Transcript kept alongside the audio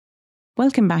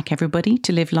Welcome back, everybody,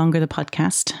 to Live Longer, the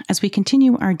podcast, as we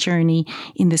continue our journey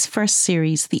in this first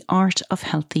series, The Art of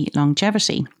Healthy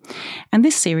Longevity. And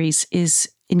this series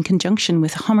is in conjunction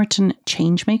with Homerton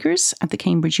Changemakers at the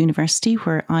Cambridge University,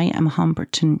 where I am a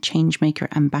Homerton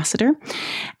Changemaker Ambassador.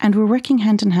 And we're working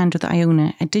hand in hand with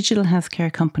Iona, a digital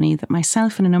healthcare company that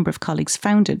myself and a number of colleagues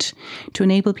founded to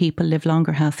enable people live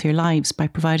longer, healthier lives by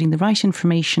providing the right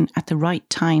information at the right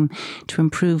time to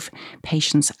improve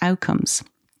patients' outcomes.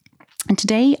 And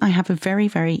today I have a very,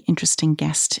 very interesting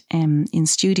guest in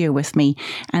studio with me.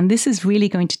 And this is really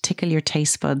going to tickle your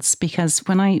taste buds, because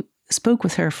when I spoke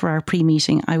with her for our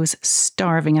pre-meeting, I was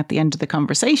starving at the end of the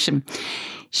conversation.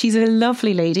 She's a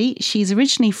lovely lady. She's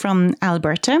originally from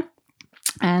Alberta,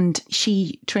 and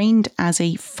she trained as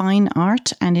a fine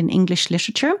art and in English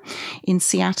literature in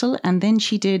Seattle. And then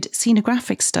she did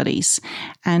scenographic studies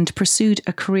and pursued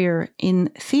a career in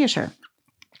theatre.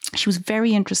 She was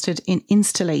very interested in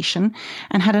installation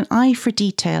and had an eye for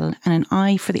detail and an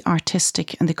eye for the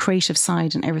artistic and the creative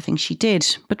side in everything she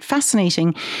did. But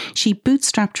fascinating, she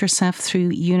bootstrapped herself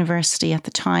through university at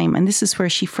the time. And this is where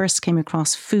she first came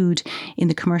across food in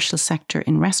the commercial sector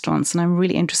in restaurants. And I'm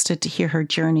really interested to hear her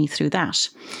journey through that.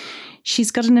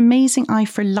 She's got an amazing eye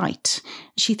for light.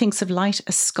 She thinks of light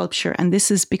as sculpture, and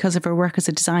this is because of her work as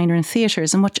a designer in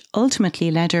theatres, and what ultimately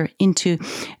led her into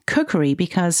cookery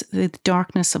because the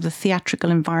darkness of the theatrical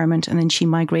environment, and then she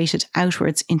migrated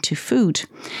outwards into food.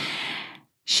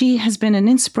 She has been an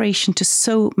inspiration to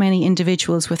so many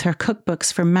individuals with her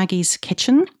cookbooks for Maggie's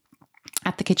Kitchen,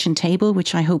 At the Kitchen Table,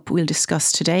 which I hope we'll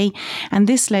discuss today. And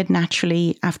this led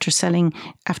naturally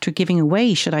after giving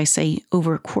away, should I say,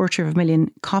 over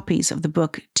 250,000 copies of the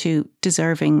book to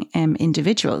deserving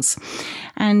individuals.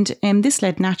 And this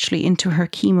led naturally into her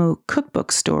chemo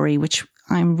cookbook story, which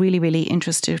I'm really, really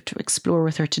interested to explore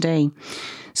with her today.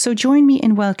 So join me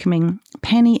in welcoming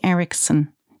Penny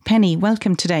Erickson. Penny,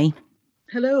 welcome today.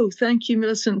 Hello. Thank you,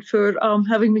 Millicent, for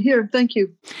having me here. Thank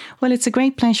you. Well, it's a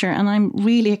great pleasure, and I'm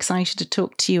really excited to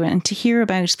talk to you and to hear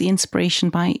about the inspiration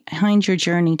behind your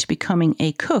journey to becoming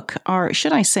a cook, or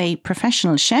should I say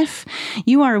professional chef.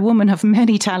 You are a woman of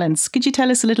many talents. Could you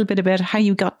tell us a little bit about how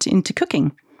you got into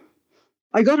cooking?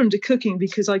 I got into cooking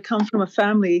because I come from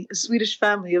a Swedish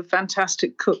family of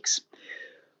fantastic cooks.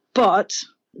 But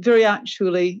very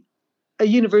actually, a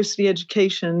university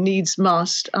education needs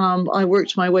must. I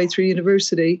worked my way through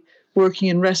university working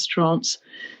in restaurants.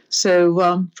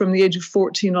 So from the age of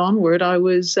 14 onward, I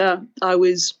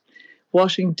was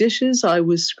washing dishes, I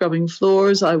was scrubbing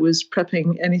floors, I was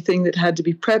prepping anything that had to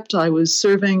be prepped, I was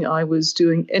serving, I was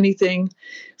doing anything.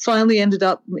 Finally ended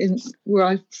up in where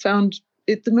I found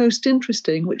it the most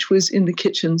interesting, which was in the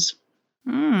kitchens.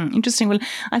 Interesting. Well,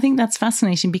 I think that's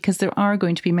fascinating because there are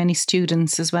going to be many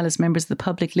students as well as members of the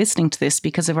public listening to this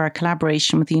because of our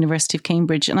collaboration with the University of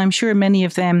Cambridge. And I'm sure many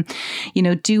of them,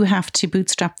 do have to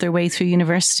bootstrap their way through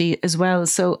university as well.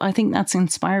 So I think that's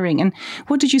inspiring. And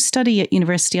what did you study at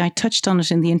university? I touched on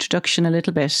it in the introduction a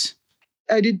little bit.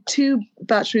 I did 2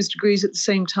 bachelor's degrees at the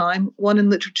same time, one in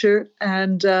literature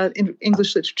and in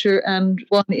English literature and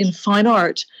one in fine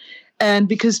art. And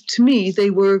because to me, they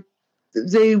were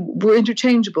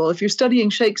interchangeable. If you're studying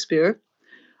Shakespeare,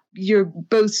 you're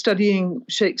both studying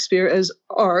Shakespeare as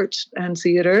art and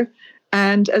theatre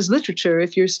and as literature.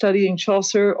 If you're studying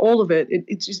Chaucer, all of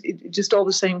it's just all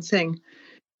the same thing.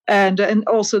 And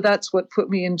also that's what put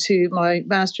me into my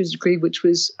master's degree, which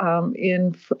was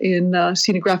in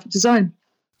scenographic design.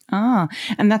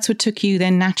 And that's what took you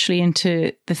then naturally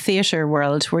into the theatre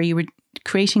world, where you were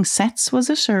creating sets, was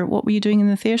it? Or what were you doing in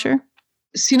the theatre?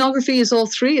 Scenography is all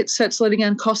 3. It's sets, lighting,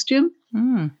 and costume.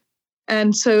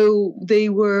 And so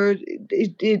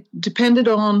it depended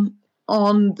on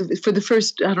for the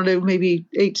first, I don't know, maybe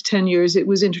 8 to 10 years, it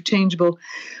was interchangeable.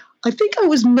 I think I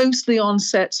was mostly on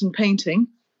sets and painting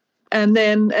and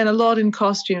a lot in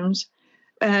costumes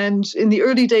and in the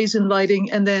early days in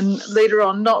lighting, and then later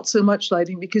on, not so much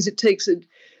lighting because it takes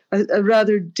a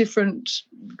rather different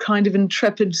kind of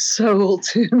intrepid soul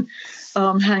to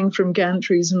hang from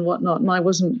gantries and whatnot. And I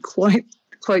wasn't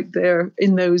quite there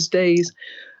in those days.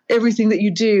 Everything that you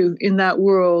do in that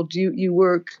world, you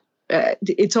work,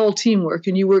 it's all teamwork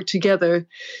and you work together.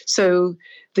 So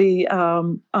the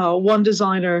one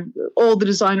designer, all the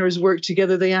designers work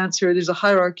together, they answer, there's a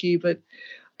hierarchy, but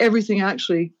everything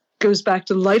actually goes back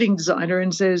to the lighting designer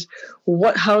and says,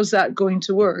 how's that going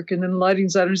to work? And then the lighting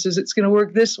designer says, it's going to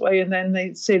work this way. And then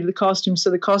they say to the costumes,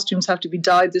 so the costumes have to be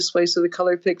dyed this way so the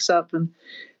color picks up, and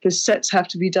the sets have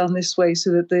to be done this way so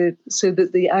that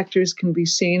the actors can be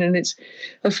seen. And it's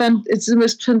the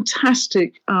most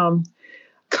fantastic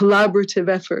collaborative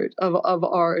effort of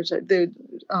art.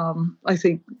 I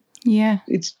think Yeah.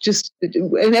 It's just,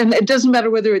 and it doesn't matter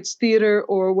whether it's theater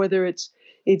or whether it's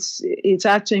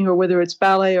acting or whether it's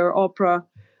ballet or opera,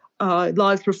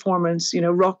 live performance,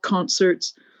 rock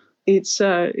concerts. It's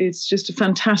just a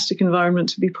fantastic environment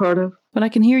to be part of. Well, I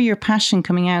can hear your passion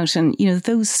coming out, and,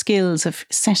 those skills of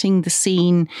setting the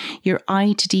scene, your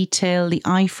eye to detail, the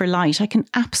eye for light. I can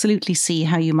absolutely see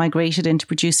how you migrated into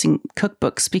producing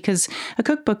cookbooks, because a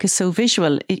cookbook is so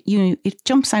visual. It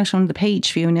jumps out on the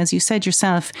page for you. And as you said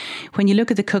yourself, when you look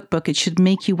at the cookbook, it should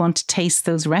make you want to taste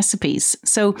those recipes.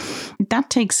 So that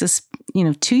takes us,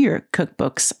 to your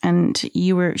cookbooks. And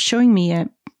you were showing me a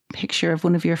picture of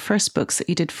one of your first books that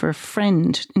you did for a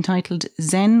friend entitled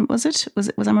Zen, was it? Was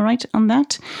I right on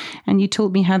that? And you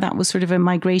told me how that was sort of a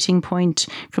migrating point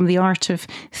from the art of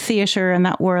theatre and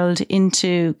that world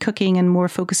into cooking and more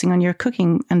focusing on your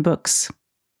cooking and books.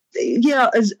 Yeah,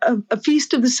 as a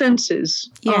feast of the senses.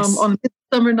 Yes. On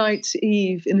Midsummer Night's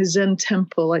Eve in a Zen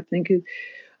temple, I think.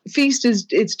 Feast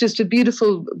it's just a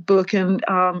beautiful book, and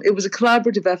it was a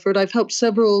collaborative effort. I've helped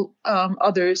several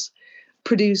others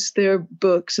produce their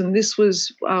books, and this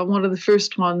was one of the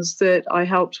first ones that I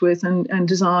helped with and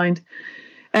designed,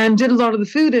 and did a lot of the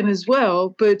food in as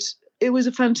well. But it was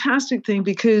a fantastic thing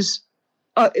because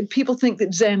people think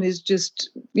that Zen is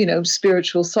just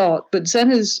spiritual thought, but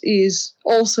Zen is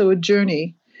also a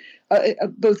journey,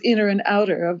 both inner and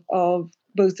outer, of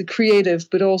both the creative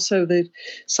but also the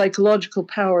psychological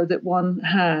power that one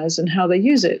has and how they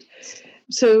use it.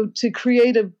 So to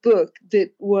create a book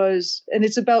and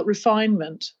it's about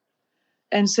refinement.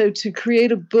 And so to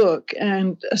create a book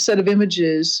and a set of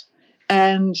images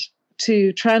and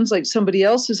to translate somebody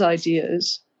else's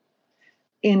ideas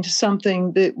into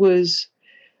something that was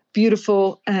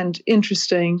beautiful and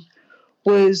interesting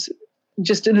was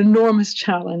just an enormous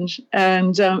challenge.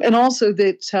 And also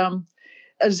that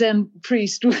a Zen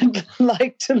priest would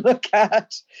like to look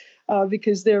at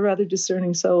because they're rather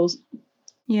discerning souls.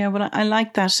 Yeah, well, I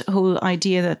like that whole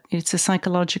idea that it's a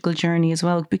psychological journey as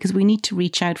well, because we need to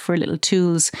reach out for little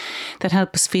tools that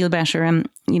help us feel better. And,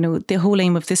 the whole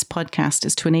aim of this podcast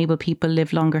is to enable people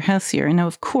live longer, healthier. And now,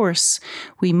 of course,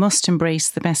 we must embrace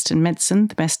the best in medicine,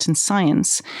 the best in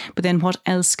science. But then what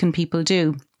else can people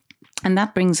do? And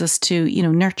that brings us to,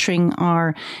 nurturing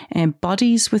our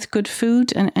bodies with good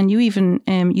food. And you even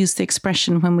used the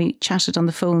expression when we chatted on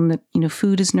the phone that,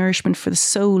 food is nourishment for the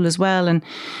soul as well. And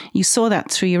you saw that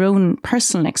through your own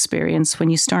personal experience when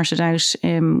you started out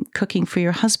cooking for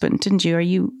your husband, didn't you? Are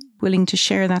you willing to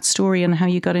share that story on how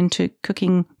you got into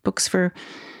cooking books for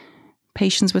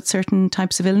patients with certain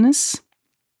types of illness?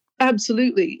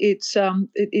 Absolutely. It's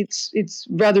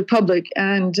rather public,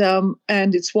 and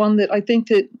it's one that I think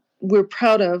that we're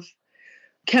proud of.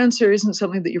 Cancer isn't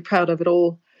something that you're proud of at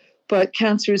all, but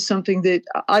cancer is something that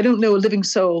I don't know a living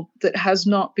soul that has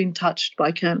not been touched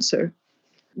by cancer,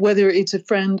 whether it's a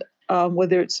friend,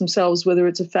 whether it's themselves, whether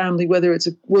it's a family, whether it's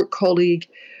a work colleague.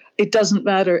 It doesn't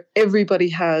matter. Everybody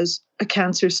has a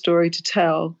cancer story to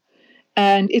tell.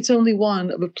 And it's only one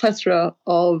of a plethora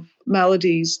of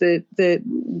maladies that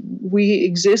we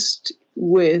exist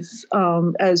with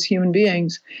as human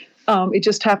beings. It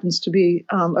just happens to be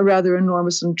a rather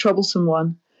enormous and troublesome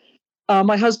one.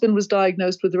 My husband was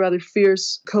diagnosed with a rather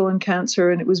fierce colon cancer,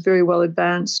 and it was very well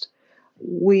advanced.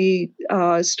 We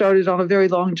started on a very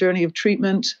long journey of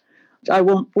treatment. I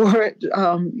won't bore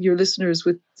your listeners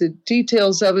with the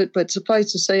details of it, but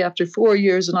suffice to say, after 4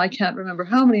 years, and I can't remember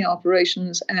how many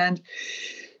operations and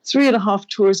 3.5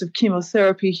 tours of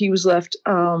chemotherapy, he was left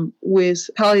with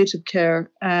palliative care,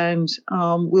 and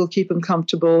we'll keep him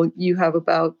comfortable. You have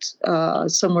about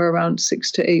somewhere around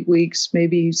 6 to 8 weeks,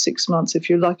 maybe 6 months if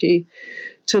you're lucky,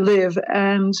 to live.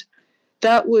 And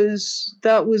that was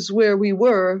where we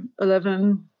were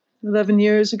 11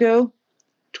 years ago,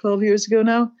 12 years ago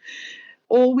now.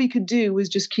 All we could do was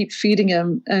just keep feeding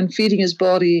him and feeding his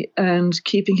body and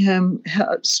keeping him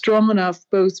strong enough,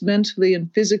 both mentally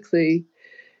and physically,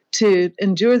 to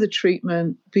endure the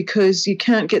treatment, because you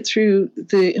can't get through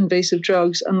the invasive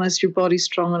drugs unless your body's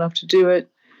strong enough to do it.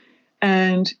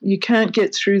 And you can't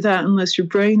get through that unless your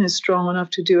brain is strong enough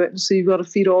to do it. And so you've got to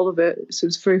feed all of it. So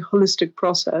it's a very holistic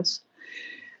process.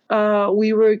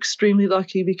 We were extremely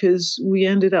lucky because we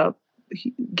ended up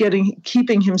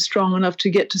keeping him strong enough to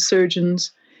get to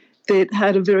surgeons that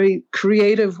had a very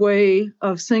creative way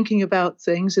of thinking about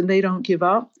things, and they don't give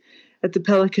up, at the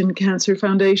Pelican Cancer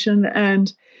Foundation.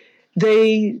 And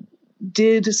they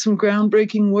did some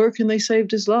groundbreaking work, and they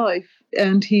saved his life.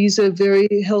 And he's a very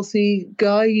healthy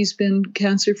guy. He's been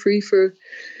cancer-free for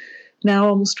now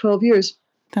almost 12 years.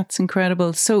 That's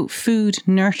incredible. So food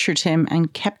nurtured him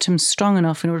and kept him strong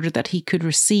enough in order that he could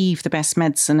receive the best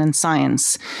medicine and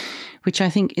science. which I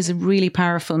think is a really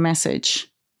powerful message.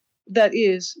 That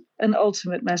is an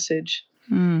ultimate message.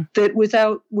 That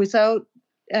without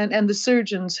and the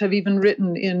surgeons have even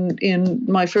written in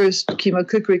my first Chemo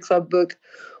Cookery Club book,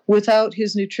 without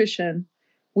his nutrition,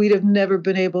 we'd have never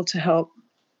been able to help.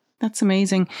 That's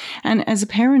amazing. And as a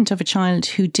parent of a child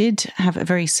who did have a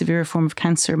very severe form of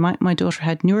cancer, my daughter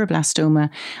had neuroblastoma,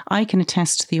 I can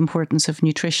attest to the importance of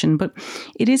nutrition. But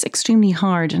it is extremely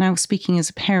hard. And now speaking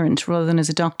as a parent rather than as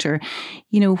a doctor,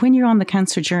 when you're on the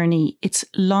cancer journey, it's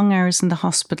long hours in the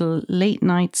hospital, late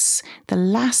nights. The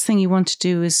last thing you want to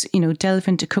do is, delve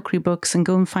into cookery books and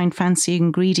go and find fancy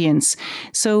ingredients.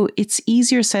 So it's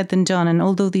easier said than done. And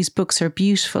although these books are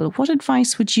beautiful, what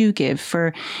advice would you give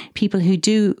for people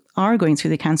who are going through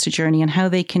the cancer journey and how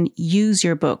they can use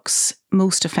your books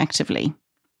most effectively?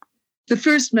 The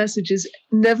first message is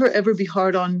never, ever be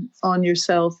hard on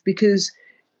yourself, because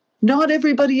not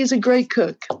everybody is a great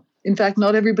cook. In fact,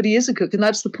 not everybody is a cook. And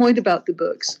that's the point about the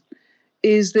books,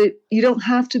 is that you don't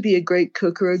have to be a great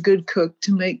cook or a good cook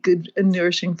to make good and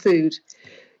nourishing food.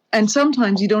 And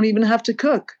sometimes you don't even have to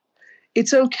cook.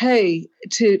 It's okay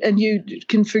and you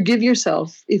can forgive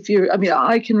yourself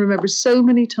I can remember so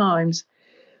many times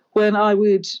when I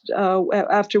would,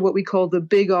 after what we call the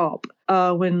big op,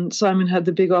 when Simon had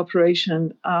the big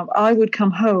operation, I would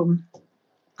come home.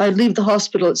 I'd leave the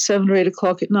hospital at 7 or 8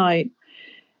 o'clock at night,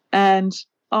 and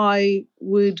I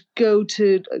would go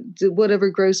to whatever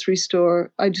grocery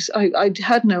store. I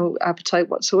had no appetite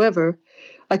whatsoever.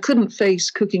 I couldn't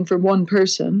face cooking for one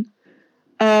person,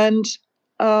 and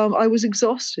I was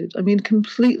exhausted.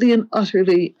 Completely and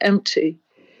utterly empty.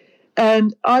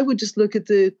 And I would just look at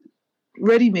the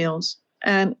ready meals.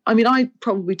 And I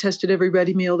probably tested every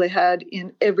ready meal they had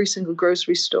in every single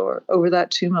grocery store over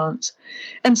that 2 months.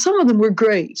 And some of them were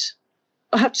great,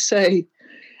 I have to say.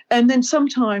 And then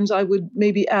sometimes I would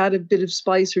maybe add a bit of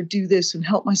spice or do this and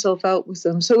help myself out with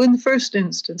them. So in the first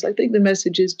instance, I think the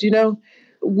message is,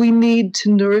 we need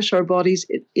to nourish our bodies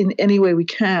in any way we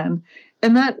can.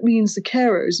 And that means the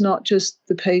carers, not just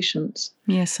the patients.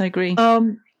 Yes, I agree.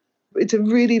 It's a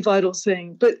really vital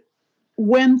thing. But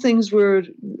when things were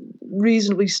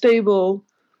reasonably stable,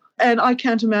 and I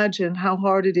can't imagine how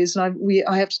hard it is. And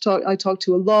I talk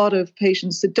to a lot of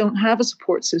patients that don't have a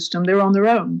support system. They're on their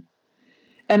own.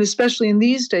 And especially in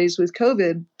these days with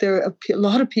COVID, there are a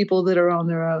lot of people that are on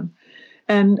their own.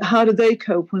 And how do they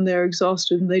cope when they're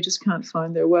exhausted and they just can't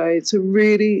find their way? It's a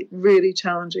really, really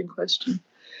challenging question.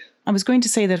 I was going to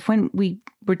say that when we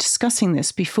were discussing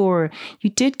this before,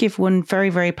 you did give one very,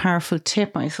 very powerful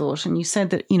tip, I thought. And you said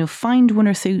that, find one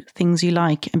or two things you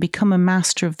like and become a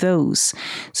master of those.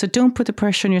 So don't put the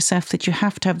pressure on yourself that you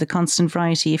have to have the constant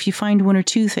variety. If you find one or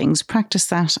two things, practice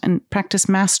that and practice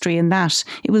mastery in that.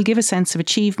 It will give a sense of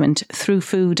achievement through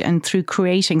food and through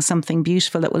creating something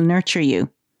beautiful that will nurture you.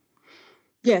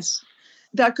 Yes,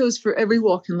 that goes for every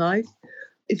walk in life.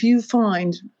 If you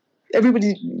find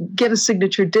everybody get a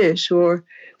signature dish, or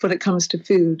when it comes to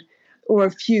food, or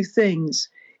a few things.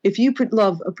 If you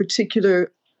love a particular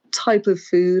type of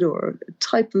food or a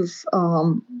type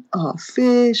of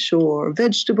fish or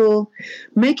vegetable,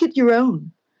 make it your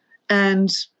own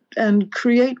and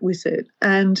create with it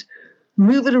and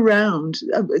move it around.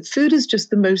 Food is just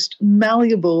the most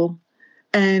malleable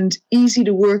and easy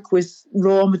to work with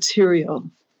raw material.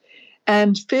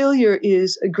 And failure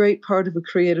is a great part of a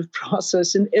creative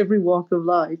process in every walk of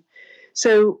life.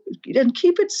 So, and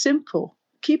keep it simple.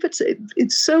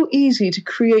 It's so easy to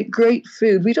create great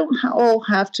food. We don't all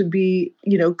have to be,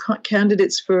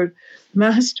 candidates for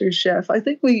Master Chef. I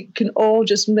think we can all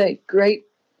just make great,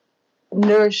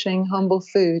 nourishing, humble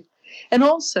food. And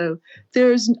also,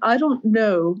 I don't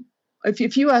know,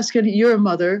 if you ask you're a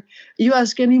mother, you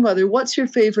ask any mother, what's your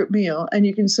favorite meal? And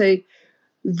you can say,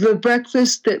 the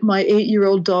breakfast that my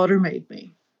 8-year-old daughter made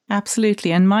me.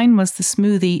 Absolutely. And mine was the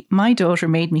smoothie my daughter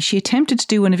made me. She attempted to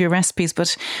do one of your recipes,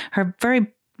 but her very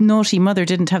naughty mother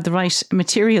didn't have the right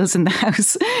materials in the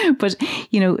house. But,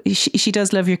 she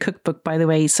does love your cookbook, by the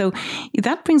way. So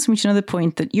that brings me to another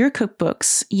point, that your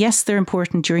cookbooks, yes, they're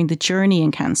important during the journey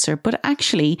in cancer, but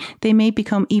actually they may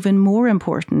become even more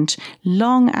important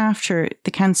long after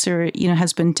the cancer,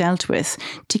 has been dealt with,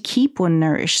 to keep one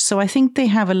nourished. So I think they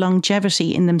have a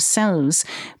longevity in themselves,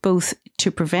 both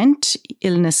to prevent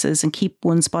illnesses and keep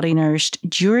one's body nourished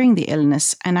during the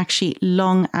illness and actually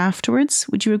long afterwards.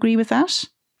 Would you agree with that?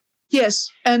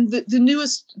 Yes, and the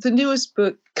newest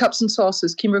book, Cups and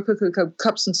Saucers, Chemo Cookery Club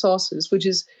Cups and Saucers, which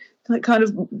is kind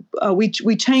of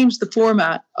we changed the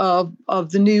format of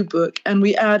the new book, and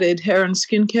we added hair and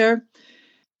skincare,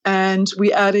 and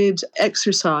we added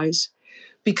exercise,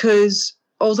 because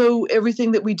although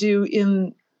everything that we do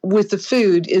in with the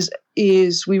food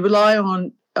is we rely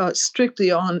on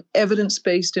strictly on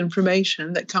evidence-based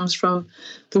information that comes from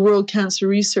the World Cancer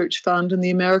Research Fund and the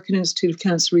American Institute of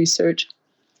Cancer Research,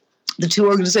 the two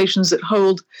organizations that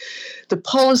hold the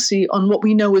policy on what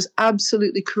we know is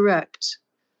absolutely correct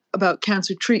about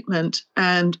cancer treatment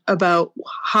and about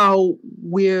how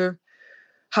the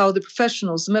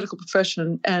professionals, the medical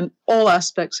profession, and all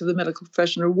aspects of the medical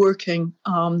profession are working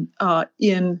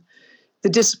in the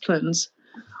disciplines.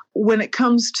 When it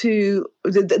comes to,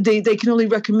 they can only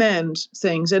recommend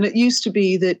things. And it used to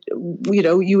be that,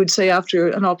 you would say after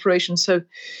an operation, so,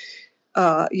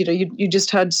 you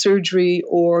just had surgery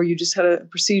or you just had a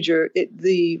procedure,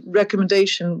 the medical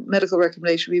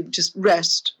recommendation, we would just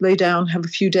rest, lay down, have a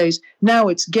few days. Now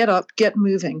it's get up, get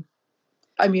moving.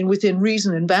 I mean, within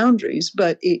reason and boundaries,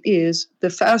 but it is the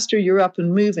faster you're up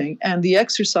and moving. And the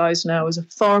exercise now is a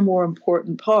far more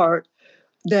important part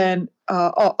than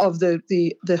of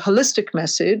the holistic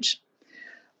message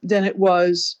than it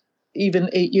was even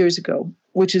 8 years ago,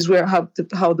 which is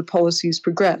how the policies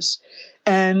progress.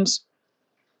 And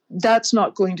that's just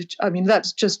not going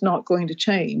to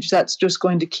change. That's just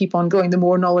going to keep on going. The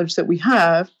more knowledge that we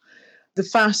have, the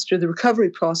faster the recovery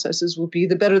processes will be,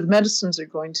 the better the medicines are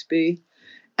going to be,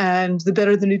 and the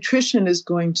better the nutrition is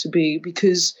going to be,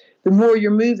 because the more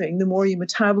you're moving, the more you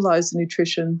metabolize the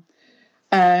nutrition,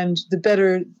 and the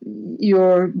better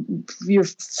you're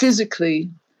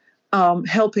physically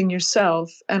helping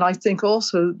yourself, and I think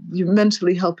also you're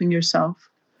mentally helping yourself.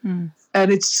 Mm.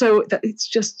 And it's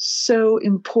just so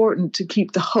important to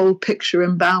keep the whole picture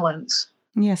in balance.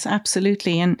 Yes,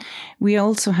 absolutely. And we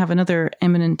also have another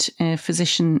eminent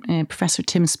physician, Professor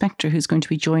Tim Spector, who's going to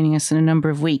be joining us in a number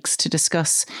of weeks to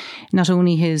discuss not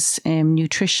only his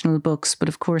nutritional books, but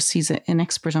of course he's an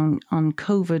expert on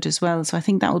COVID as well. So I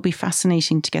think that will be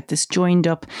fascinating to get this joined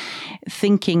up,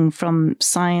 thinking from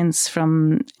science,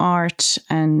 from art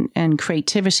and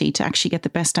creativity to actually get the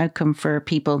best outcome for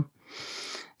people.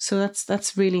 So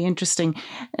that's really interesting.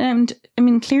 And I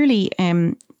mean, clearly,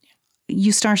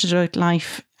 you started out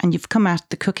life and you've come at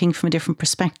the cooking from a different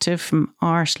perspective, from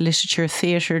art, literature,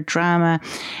 theatre, drama,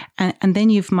 and then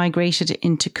you've migrated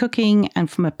into cooking and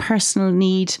from a personal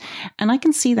need. And I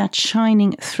can see that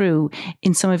shining through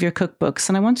in some of your cookbooks.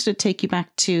 And I wanted to take you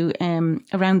back to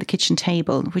Around the Kitchen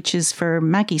Table, which is for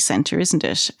Maggie Centre, isn't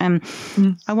it?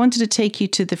 I wanted to take you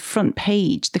to the front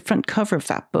page, the front cover of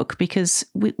that book, because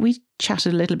we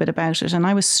chatted a little bit about it and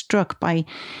I was struck by,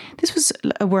 this was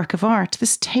a work of art.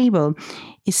 This table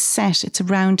is set, it's a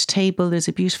round table, there's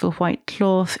a beautiful white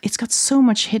cloth, it's got so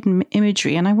much hidden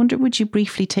imagery, and I wonder, would you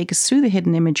briefly take us through the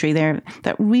hidden imagery there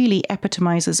that really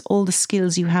epitomizes all the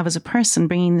skills you have as a person,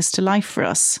 bringing this to life for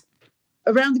us?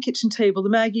 Around the Kitchen Table, the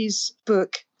Maggie's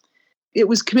book, it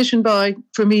was commissioned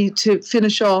for me to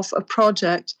finish off a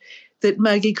project that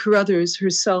Maggie Carruthers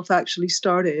herself actually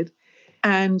started.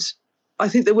 And I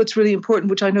think that what's really important,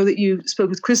 which I know that you spoke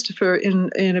with Christopher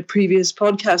in a previous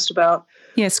podcast about.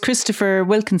 Yes, Christopher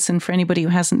Wilkinson, for anybody who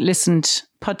hasn't listened,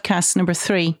 podcast number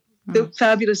 3. The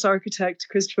fabulous architect,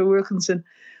 Christopher Wilkinson,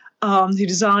 who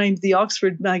designed the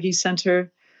Oxford Maggie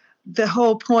Centre. The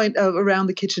whole point of Around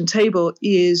the Kitchen Table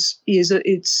it's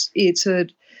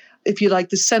if you like,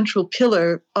 the central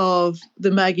pillar of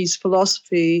the Maggie's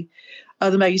philosophy,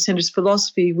 the Maggie Centre's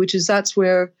philosophy, which is that's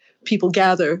where people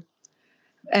gather.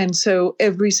 And so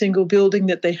every single building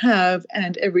that they have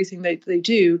and everything that they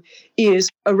do is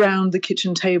around the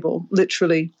kitchen table,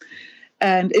 literally.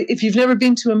 And if you've never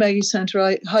been to a Maggie Centre,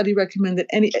 I highly recommend that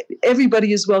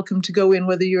everybody is welcome to go in,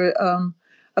 whether you're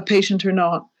a patient or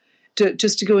not,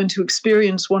 just to go in to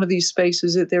experience one of these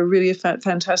spaces. They're really a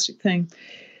fantastic thing.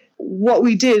 What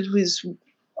we did was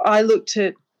I looked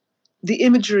at the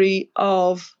imagery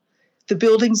of the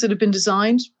buildings that have been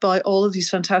designed by all of these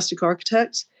fantastic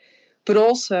architects, but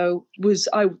also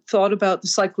I thought about the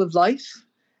cycle of life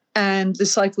and the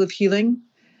cycle of healing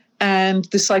and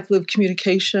the cycle of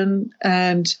communication,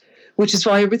 and which is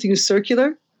why everything is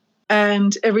circular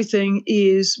and everything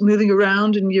is moving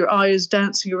around and your eye is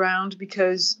dancing around,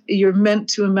 because you're meant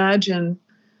to imagine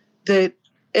that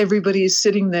everybody is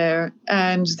sitting there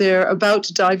and they're about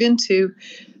to dive into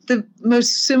the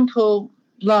most simple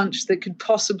lunch that could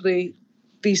possibly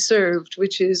be served,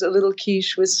 which is a little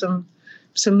quiche with some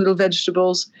little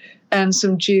vegetables and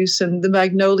some juice, and the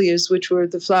magnolias, which were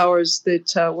the flowers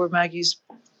that were Maggie's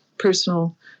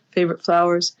personal favorite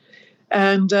flowers,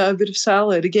 and a bit of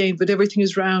salad again, but everything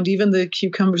is round, even the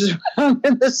cucumbers are round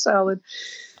in the salad.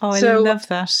 Oh, I love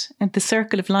that. And the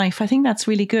circle of life. I think that's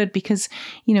really good because,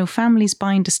 families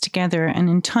bind us together. And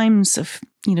in times of,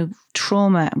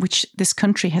 trauma, which this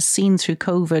country has seen through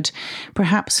COVID,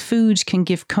 perhaps food can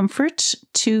give comfort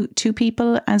to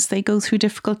people as they go through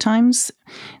difficult times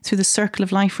through the circle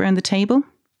of life around the table.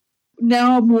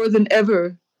 Now more than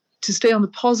ever, to stay on the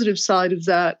positive side of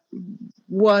that,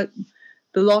 what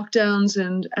the lockdowns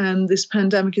and this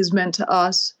pandemic has meant to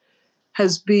us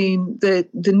has been the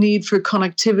need for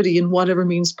connectivity in whatever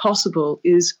means possible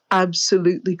is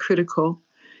absolutely critical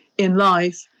in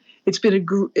life. It's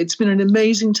been an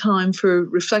amazing time for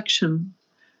reflection,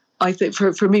 I think,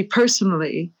 for me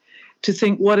personally, to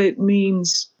think what it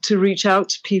means to reach out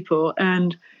to people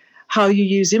and how you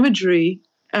use imagery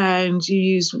and you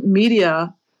use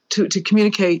media to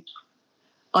communicate,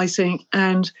 I think.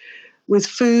 And with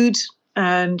food,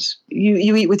 and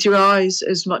you eat with your eyes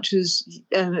as much as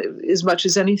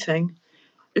anything.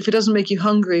 If it doesn't make you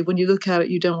hungry, when you look at it,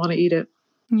 you don't want to eat it.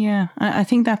 Yeah, I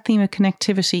think that theme of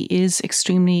connectivity is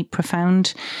extremely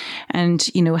profound. And,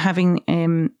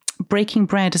 having breaking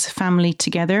bread as a family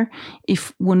together,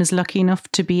 if one is lucky enough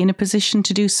to be in a position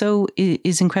to do so,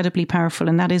 is incredibly powerful.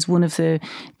 And that is one of the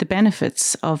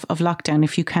benefits of lockdown,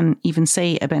 if you can even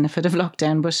say a benefit of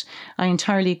lockdown. But I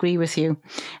entirely agree with you.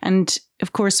 And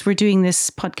of course, we're doing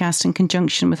this podcast in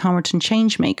conjunction with Homerton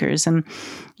Changemakers and,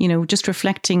 just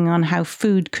reflecting on how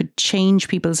food could change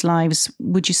people's lives.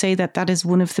 Would you say that is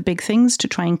one of the big things, to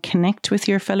try and connect with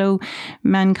your fellow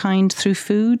mankind through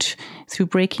food, through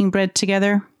breaking bread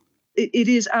together? It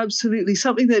is absolutely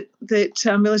something that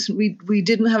Millicent, we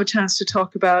didn't have a chance to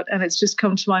talk about, and it's just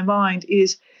come to my mind,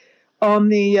 is on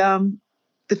the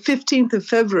 15th of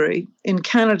February in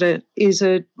Canada is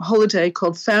a holiday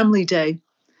called Family Day.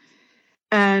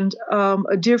 And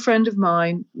a dear friend of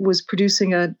mine was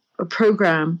producing a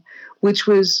program which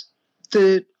was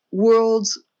the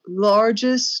world's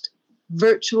largest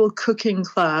virtual cooking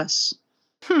class.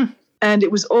 And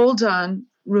it was all done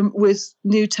with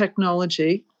new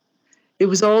technology. It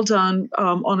was all done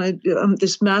on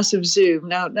this massive Zoom.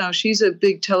 Now she's a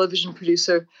big television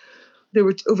producer. There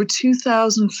were over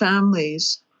 2,000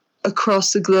 families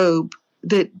across the globe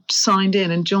that signed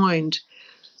in and joined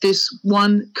this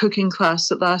one cooking class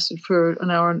that lasted for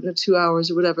an hour, 2 hours,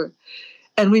 or whatever.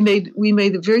 And we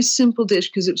made a very simple dish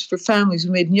because it was for families.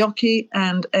 We made gnocchi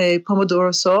and a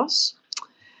pomodoro sauce.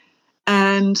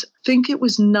 And I think it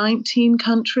was 19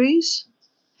 countries.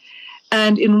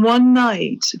 And in one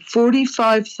night,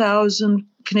 45,000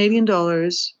 Canadian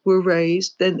dollars were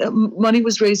raised. Then money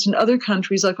was raised in other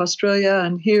countries like Australia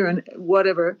and here and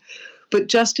whatever. But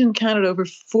just in Canada, over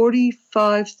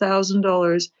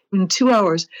 $45,000 in 2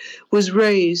 hours was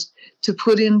raised to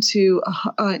put into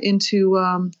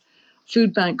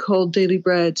food bank called Daily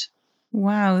Bread.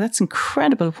 Wow, that's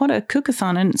incredible. What a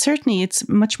cookathon. And certainly it's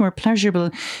much more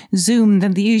pleasurable Zoom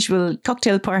than the usual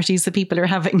cocktail parties that people are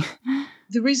having.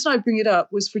 The reason I bring it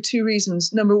up was for two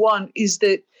reasons. Number one is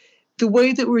that the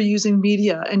way that we're using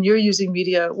media, and you're using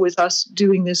media with us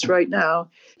doing this right now,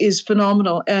 is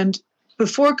phenomenal. And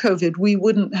before COVID, we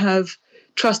wouldn't have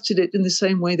trusted it in the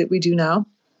same way that we do now.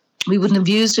 We wouldn't have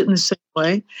used it in the same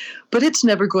way, but it's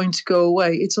never going to go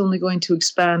away. It's only going to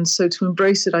expand. So to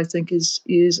embrace it, I think,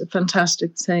 is a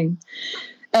fantastic thing.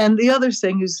 And the other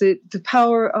thing is that the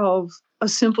power of a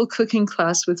simple cooking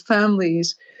class with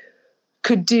families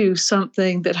could do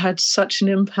something that had such an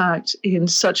impact in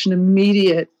such an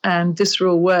immediate and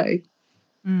visceral way.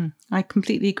 I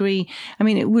completely agree. I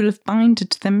mean, it would have binded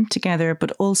them together,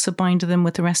 but also binded them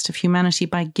with the rest of humanity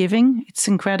by giving. It's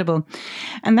incredible.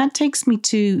 And that takes me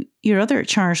to your other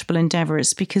charitable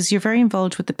endeavours, because you're very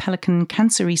involved with the Pelican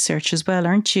Cancer Research as well,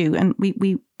 aren't you? And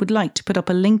we would like to put up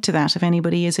a link to that if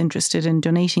anybody is interested in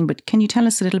donating. But can you tell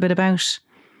us a little bit about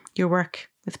your work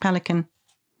with Pelican?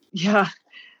 Yeah,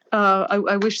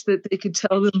 I wish that they could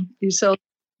tell them yourself.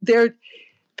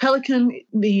 Pelican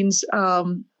means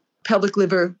pelvic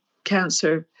liver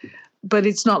cancer, but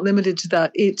it's not limited to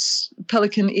that.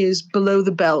 Pelican is below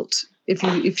the belt,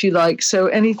 if you like. So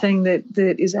anything that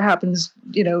happens,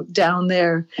 down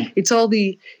there, it's all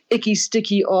the icky,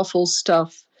 sticky, awful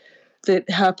stuff that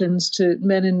happens to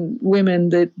men and women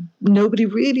that nobody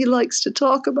really likes to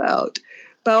talk about.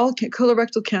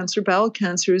 Colorectal cancer, bowel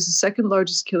cancer is the second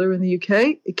largest killer in the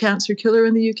UK, a cancer killer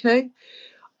in the UK.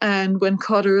 And when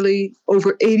caught early,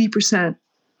 over 80%,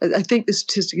 I think the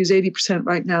statistic is 80%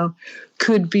 right now,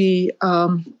 could be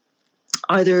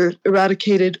either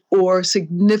eradicated or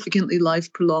significantly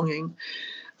life-prolonging.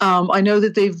 I know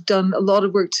that they've done a lot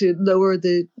of work to lower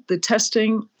the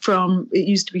testing from, it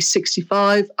used to be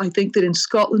 65. I think that in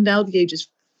Scotland now the age is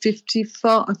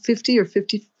 50 or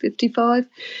 55.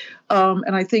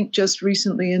 And I think just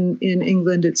recently in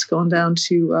England, it's gone down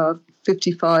to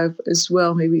 55 as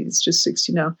well. Maybe it's just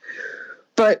 60 now.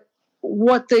 But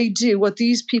what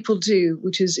these people do,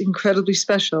 which is incredibly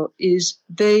special, is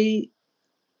they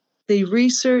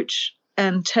research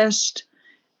and test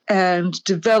and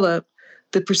develop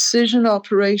the precision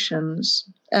operations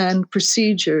and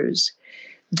procedures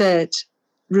that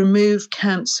remove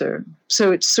cancer.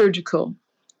 So it's surgical,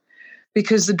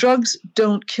 because the drugs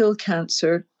don't kill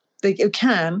cancer. They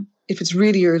can, if it's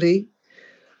really early,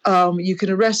 you can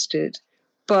arrest it.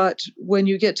 But when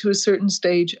you get to a certain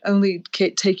stage, only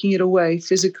taking it away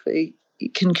physically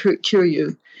can cure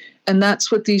you. And that's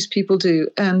what these people do.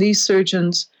 And these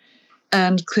surgeons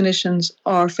and clinicians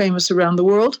are famous around the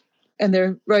world. And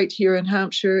they're right here in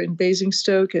Hampshire, in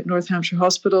Basingstoke at North Hampshire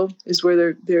Hospital is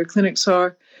where their clinics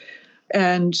are.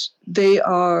 And they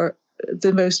are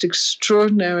the most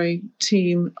extraordinary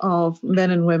team of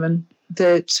men and women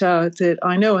that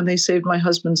I know. And they saved my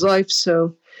husband's life.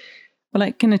 So, well,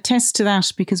 I can attest to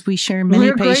that because we share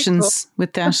many patients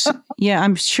with that. Yeah,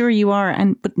 I'm sure you are.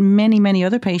 But many, many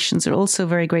other patients are also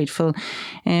very grateful.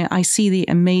 I see the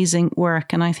amazing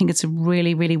work, and I think it's a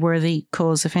really, really worthy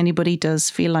cause. If anybody does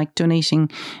feel like donating,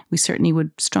 we certainly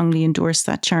would strongly endorse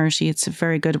that charity. It's a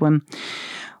very good one.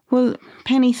 Well,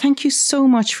 Penny, thank you so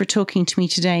much for talking to me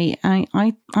today.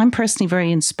 I'm personally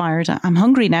very inspired. I'm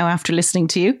hungry now after listening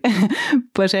to you.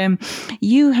 But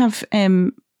you have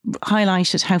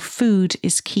highlighted how food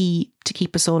is key to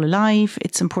keep us all alive.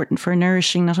 It's important for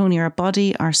nourishing not only our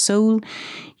body, our soul.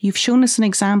 You've shown us an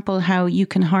example how you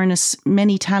can harness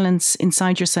many talents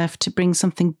inside yourself to bring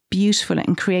something beautiful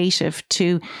and creative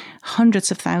to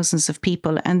hundreds of thousands of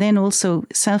people. And then also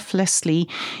selflessly,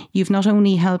 you've not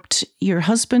only helped your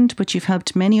husband, but you've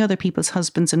helped many other people's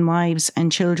husbands and wives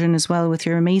and children as well with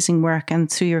your amazing work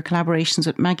and through your collaborations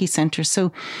with Maggie Centre.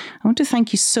 So I want to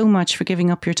thank you so much for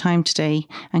giving up your time today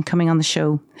and coming on the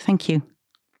show. Thank you.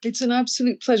 It's an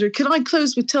absolute pleasure. Can I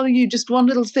close with telling you just one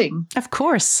little thing? Of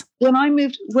course. When I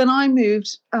moved,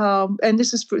 and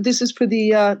this is for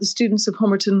the students of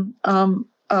Homerton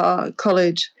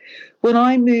College. When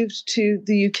I moved to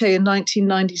the UK in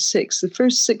 1996, the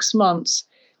first 6 months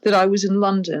that I was in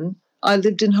London, I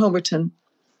lived in Homerton.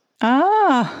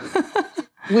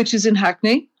 Which is in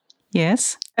Hackney.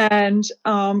 Yes. And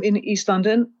in East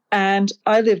London, and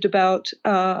I lived about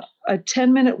a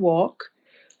 10-minute walk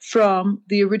from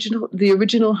the original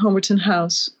Homerton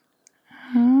house,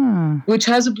 which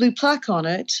has a blue plaque on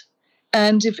it.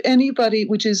 And if anybody,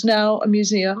 which is now a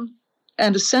museum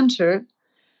and a centre,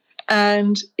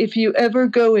 and if you ever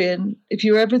go in, if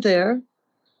you're ever there,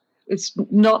 it's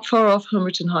not far off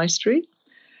Homerton High Street.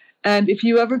 And if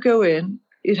you ever go in,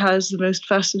 it has the most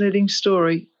fascinating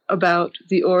story about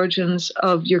the origins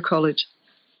of your college.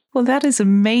 Well, that is an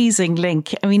amazing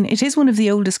link. I mean, it is one of the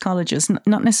oldest colleges,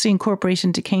 not necessarily incorporated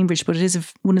into Cambridge, but it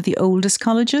is one of the oldest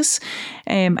colleges.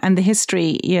 And the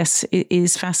history, yes,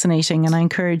 is fascinating. And I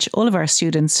encourage all of our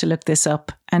students to look this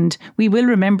up. And we will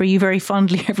remember you very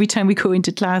fondly every time we go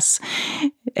into class.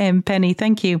 Penny,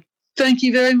 thank you. Thank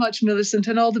you very much, Millicent,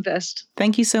 and all the best.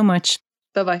 Thank you so much.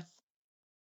 Bye-bye.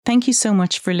 Thank you so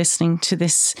much for listening to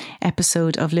this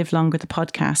episode of Live Longer, the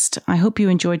podcast. I hope you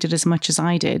enjoyed it as much as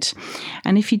I did.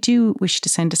 And if you do wish to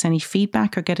send us any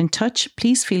feedback or get in touch,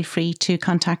 please feel free to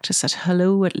contact us at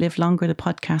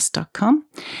hello@livelongerthepodcast.com.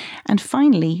 And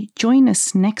finally, join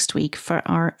us next week for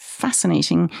our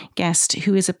fascinating guest,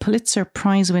 who is a Pulitzer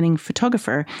Prize-winning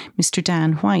photographer, Mr.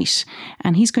 Dan White.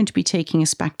 And he's going to be taking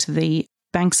us back to the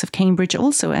banks of Cambridge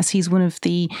also, as he's one of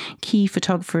the key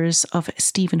photographers of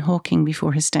Stephen Hawking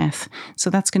before his death. So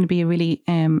that's going to be a really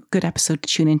good episode to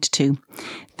tune into too.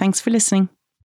 Thanks for listening.